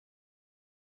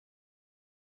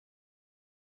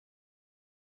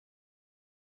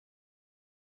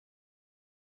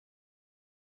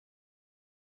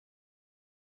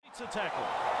It's a tackle.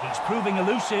 He's proving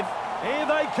elusive. Here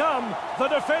they come,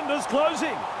 the defenders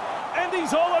closing. And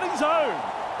he's all on his own.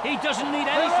 He doesn't need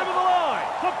They're anything. over the line.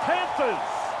 The Panthers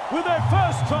with their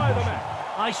first try of the match.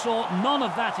 I saw none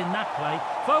of that in that play.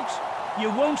 Folks, you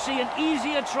won't see an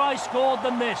easier try scored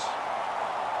than this.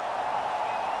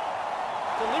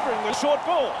 Delivering the short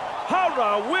ball.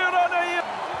 Hurrah, we're on a...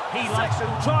 He likes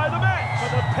Second try of the match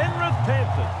for the Penrith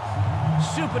Panthers.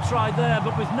 super try there,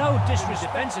 but with no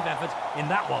defensive effort in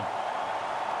that one.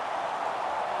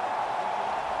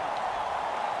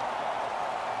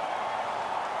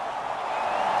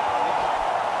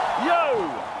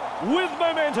 Yo, with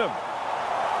momentum.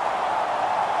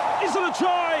 Is it a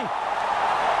try?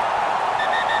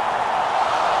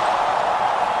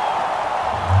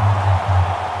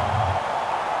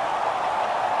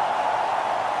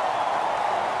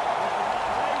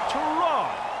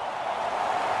 Try.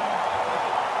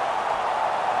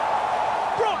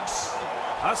 Brooks.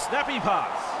 A snappy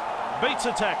pass. Beats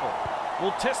a tackle.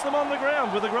 We'll test them on the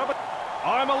ground with a grubber.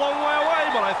 I'm a long way away,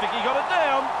 but I think he got it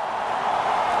down.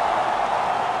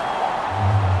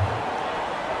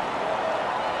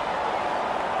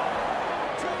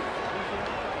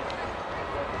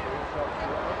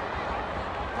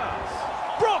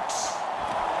 Brooks!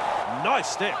 Nice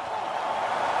step.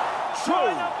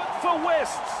 True for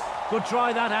West. Good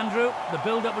try that, Andrew. The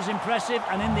build-up was impressive,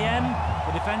 and in the end,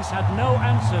 the defence had no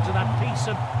answer to that piece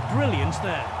of brilliance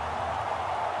there.